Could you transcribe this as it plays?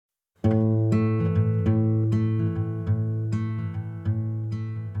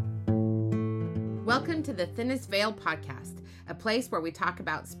Welcome to the Thinnest Veil podcast, a place where we talk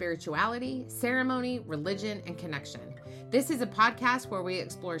about spirituality, ceremony, religion, and connection. This is a podcast where we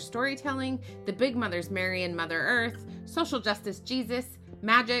explore storytelling, the Big Mothers Mary and Mother Earth, social justice Jesus,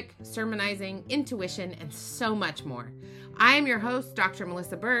 magic, sermonizing, intuition, and so much more. I am your host, Dr.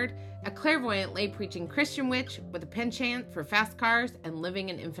 Melissa Bird, a clairvoyant lay-preaching Christian witch with a penchant for fast cars and living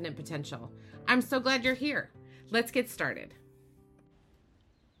in infinite potential. I'm so glad you're here. Let's get started.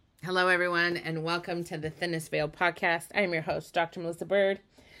 Hello, everyone, and welcome to the Thinnest Veil podcast. I am your host, Dr. Melissa Bird.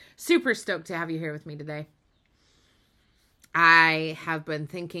 Super stoked to have you here with me today. I have been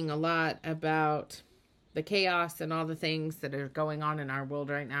thinking a lot about the chaos and all the things that are going on in our world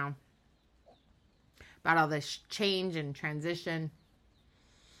right now. About all this change and transition.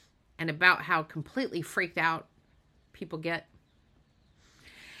 And about how completely freaked out people get.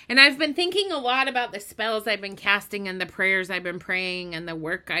 And I've been thinking a lot about the spells I've been casting and the prayers I've been praying and the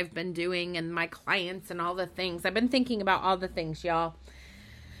work I've been doing and my clients and all the things. I've been thinking about all the things, y'all.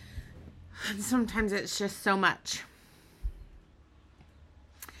 And sometimes it's just so much.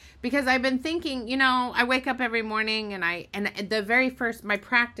 Because I've been thinking, I wake up every morning and the very first, my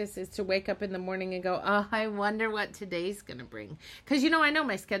practice is to wake up in the morning and go, oh, I wonder what today's going to bring. Because, I know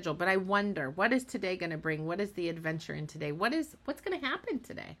my schedule, but I wonder, what is today going to bring? What is the adventure in today? What's going to happen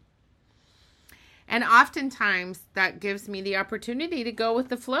today? And oftentimes that gives me the opportunity to go with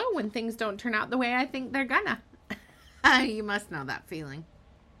the flow when things don't turn out the way I think they're gonna. You must know that feeling.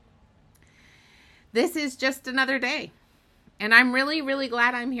 This is just another day. And I'm really, really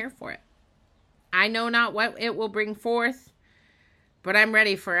glad I'm here for it. I know not what it will bring forth, but I'm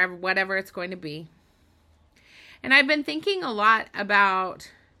ready for whatever it's going to be. And I've been thinking a lot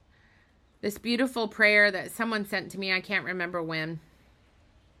about this beautiful prayer that someone sent to me. I can't remember when.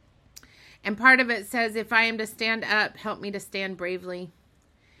 And part of it says, if I am to stand up, help me to stand bravely.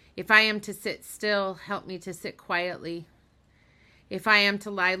 If I am to sit still, help me to sit quietly. If I am to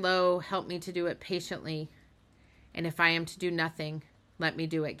lie low, help me to do it patiently. And if I am to do nothing, let me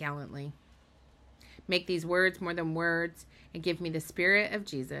do it gallantly. Make these words more than words and give me the spirit of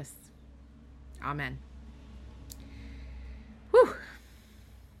Jesus. Amen. Whew.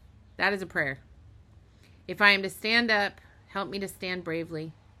 That is a prayer. If I am to stand up, help me to stand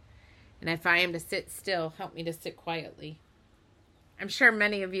bravely. And if I am to sit still, help me to sit quietly. I'm sure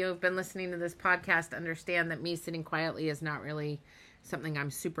many of you who have been listening to this podcast understand that me sitting quietly is not really something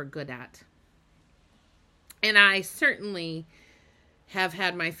I'm super good at. And I certainly have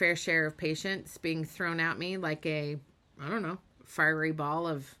had my fair share of patience being thrown at me like a, fiery ball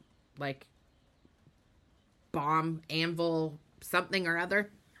of bomb, anvil, something or other.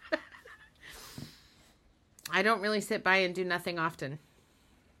 I don't really sit by and do nothing often.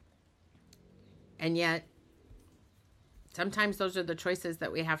 And yet, sometimes those are the choices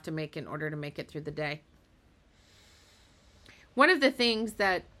that we have to make in order to make it through the day. One of the things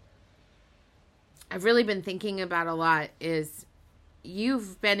that I've really been thinking about a lot is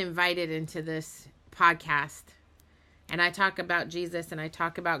you've been invited into this podcast. And I talk about Jesus, and I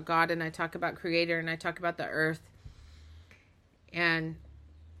talk about God, and I talk about Creator, and I talk about the earth. And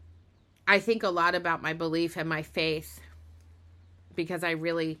I think a lot about my belief and my faith. Because I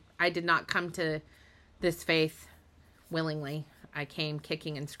did not come to this faith willingly. I came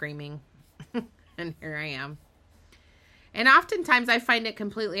kicking and screaming, and here I am. And oftentimes I find it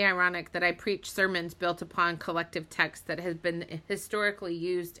completely ironic that I preach sermons built upon collective texts that has been historically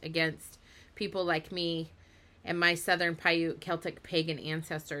used against people like me and my Southern Paiute Celtic pagan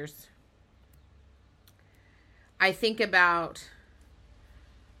ancestors. I think about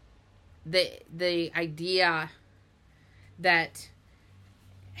the idea that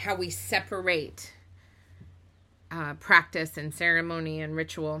how we separate practice and ceremony and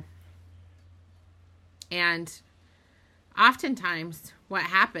ritual. And oftentimes what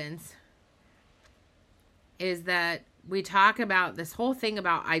happens is that we talk about this whole thing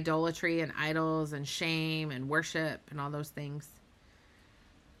about idolatry and idols and shame and worship and all those things.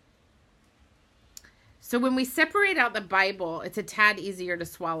 So when we separate out the Bible, it's a tad easier to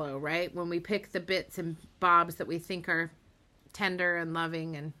swallow, right? When we pick the bits and bobs that we think are tender and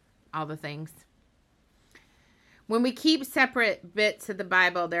loving and all the things. When we keep separate bits of the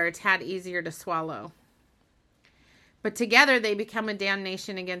Bible, they're a tad easier to swallow. But together they become a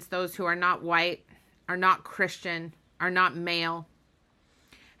damnation against those who are not white, are not Christian, are not male.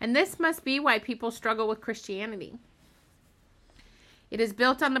 And this must be why people struggle with Christianity. It is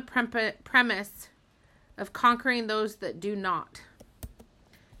built on the premise of conquering those that do not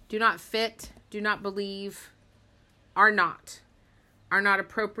fit, do not believe, are not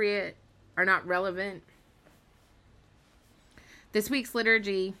appropriate, are not relevant. This week's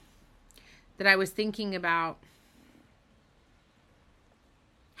liturgy that I was thinking about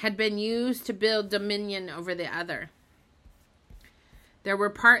had been used to build dominion over the other. There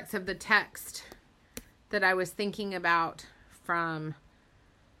were parts of the text that I was thinking about from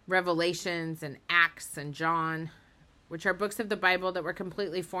Revelations and Acts and John, which are books of the Bible that were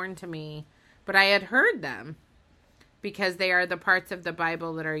completely foreign to me, but I had heard them because they are the parts of the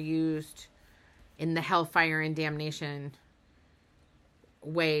Bible that are used in the hellfire and damnation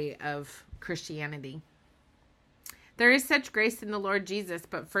way of Christianity. There is such grace in the Lord Jesus,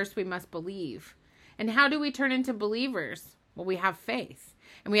 but first we must believe. And how do we turn into believers? Well, we have faith,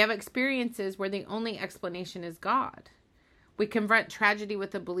 and we have experiences where the only explanation is God. We confront tragedy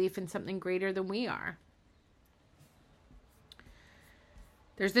with a belief in something greater than we are.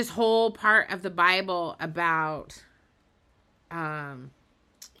 There's this whole part of the Bible about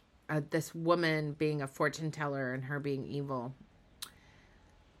this woman being a fortune teller and her being evil.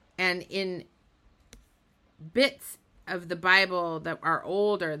 And in bits of the Bible that are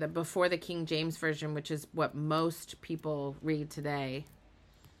older, that before the King James Version, which is what most people read today,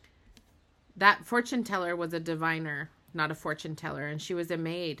 that fortune teller was a diviner, not a fortune teller, and she was a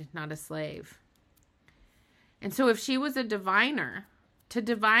maid, not a slave. And so if she was a diviner, to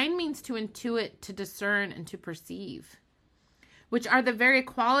divine means to intuit, to discern, and to perceive, which are the very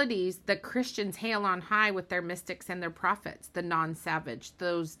qualities that Christians hail on high with their mystics and their prophets, the non-savage,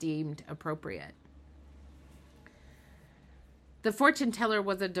 those deemed appropriate. The fortune teller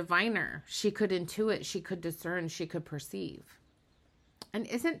was a diviner. She could intuit, she could discern, she could perceive. And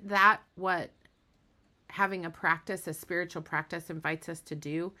isn't that what having a practice, a spiritual practice, invites us to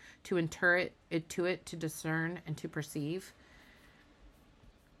do? To intuit, to discern, and to perceive?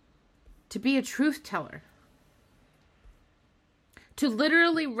 To be a truth teller. To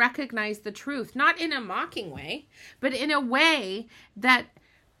literally recognize the truth, not in a mocking way, but in a way that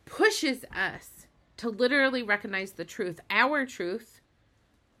pushes us to literally recognize the truth, our truth,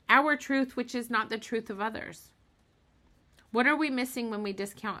 which is not the truth of others. What are we missing when we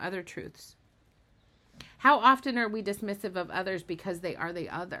discount other truths? How often are we dismissive of others because they are the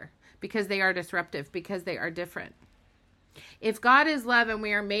other, because they are disruptive, because they are different? If God is love and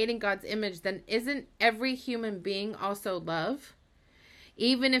we are made in God's image, then isn't every human being also love?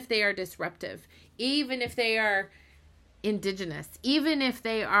 Even if they are disruptive, even if they are indigenous, even if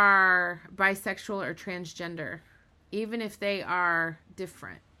they are bisexual or transgender, even if they are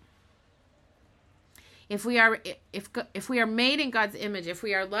different. If we are made in God's image, if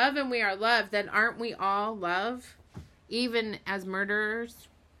we are love and we are love, then aren't we all love? Even as murderers?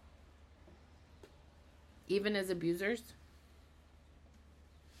 Even as abusers?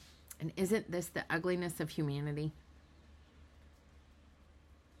 And isn't this the ugliness of humanity?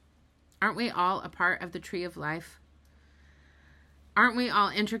 Aren't we all a part of the tree of life? Aren't we all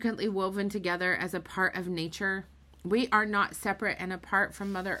intricately woven together as a part of nature? We are not separate and apart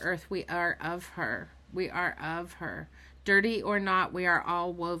from Mother Earth. We are of her. We are of her. Dirty or not, we are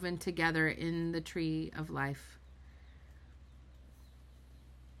all woven together in the tree of life.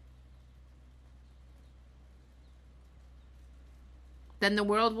 Then the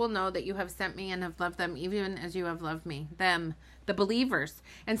world will know that you have sent me and have loved them even as you have loved me. Them, the believers.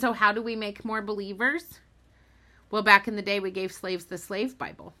 And so how do we make more believers? Well, back in the day, we gave slaves the slave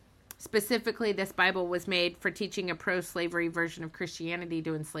Bible. Specifically, this Bible was made for teaching a pro-slavery version of Christianity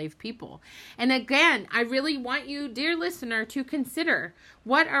to enslaved people. And again, I really want you, dear listener, to consider,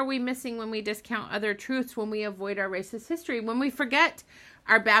 what are we missing when we discount other truths, when we avoid our racist history, when we forget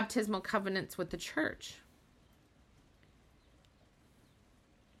our baptismal covenants with the church?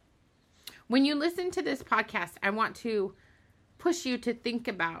 When you listen to this podcast, I want to push you to think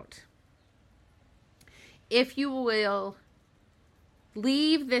about, if you will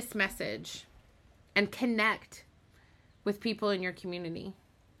leave this message and connect with people in your community,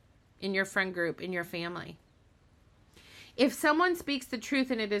 in your friend group, in your family. If someone speaks the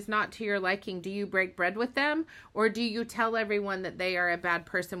truth and it is not to your liking, do you break bread with them? Or do you tell everyone that they are a bad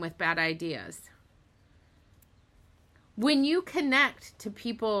person with bad ideas? When you connect to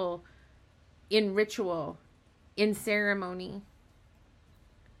people in ritual, in ceremony,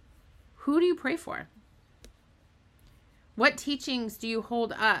 who do you pray for? What teachings do you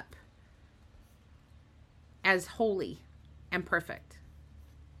hold up as holy and perfect?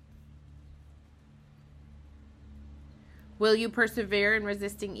 Will you persevere in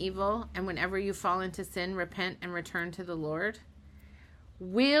resisting evil, and whenever you fall into sin, repent and return to the Lord?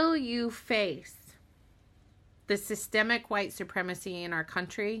 Will you face the systemic white supremacy in our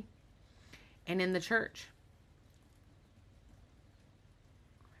country and in the church?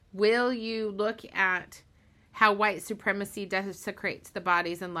 Will you look at how white supremacy desecrates the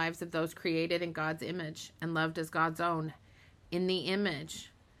bodies and lives of those created in God's image and loved as God's own, in the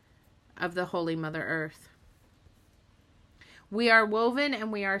image of the Holy Mother Earth. We are woven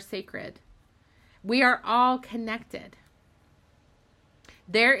and we are sacred. We are all connected.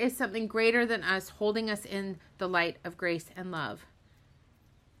 There is something greater than us holding us in the light of grace and love.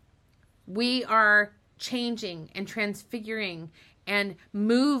 We are changing and transfiguring and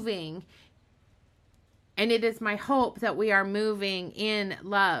moving. And it is my hope that we are moving in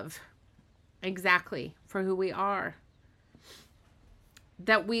love exactly for who we are.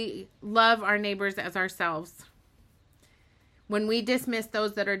 That we love our neighbors as ourselves. When we dismiss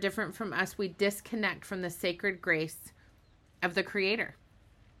those that are different from us, we disconnect from the sacred grace of the Creator.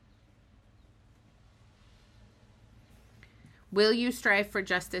 Will you strive for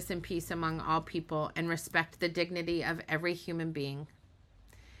justice and peace among all people and respect the dignity of every human being?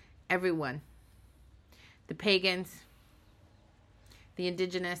 Everyone. The pagans, the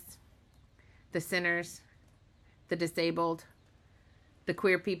indigenous, the sinners, the disabled, the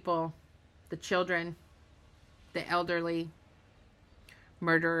queer people, the children, the elderly,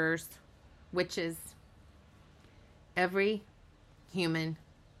 murderers, witches, every human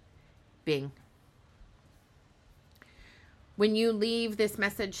being. When you leave this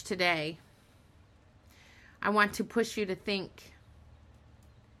message today, I want to push you to think.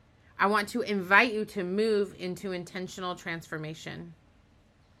 I want to invite you to move into intentional transformation.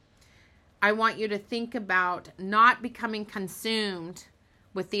 I want you to think about not becoming consumed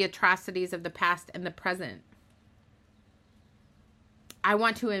with the atrocities of the past and the present. I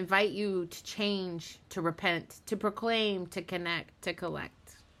want to invite you to change, to repent, to proclaim, to connect, to collect.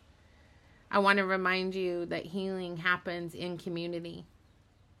 I want to remind you that healing happens in community.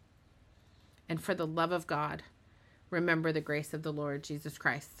 And for the love of God, remember the grace of the Lord Jesus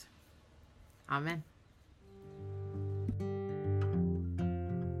Christ. Amen.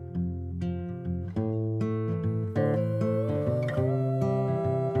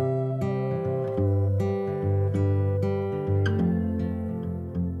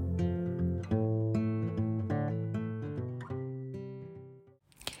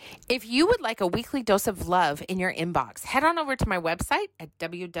 If you would like a weekly dose of love in your inbox, head on over to my website at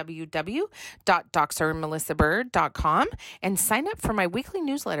www.drmelissabird.com and sign up for my weekly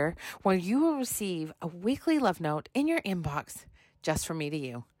newsletter where you will receive a weekly love note in your inbox just from me to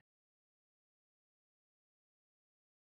you.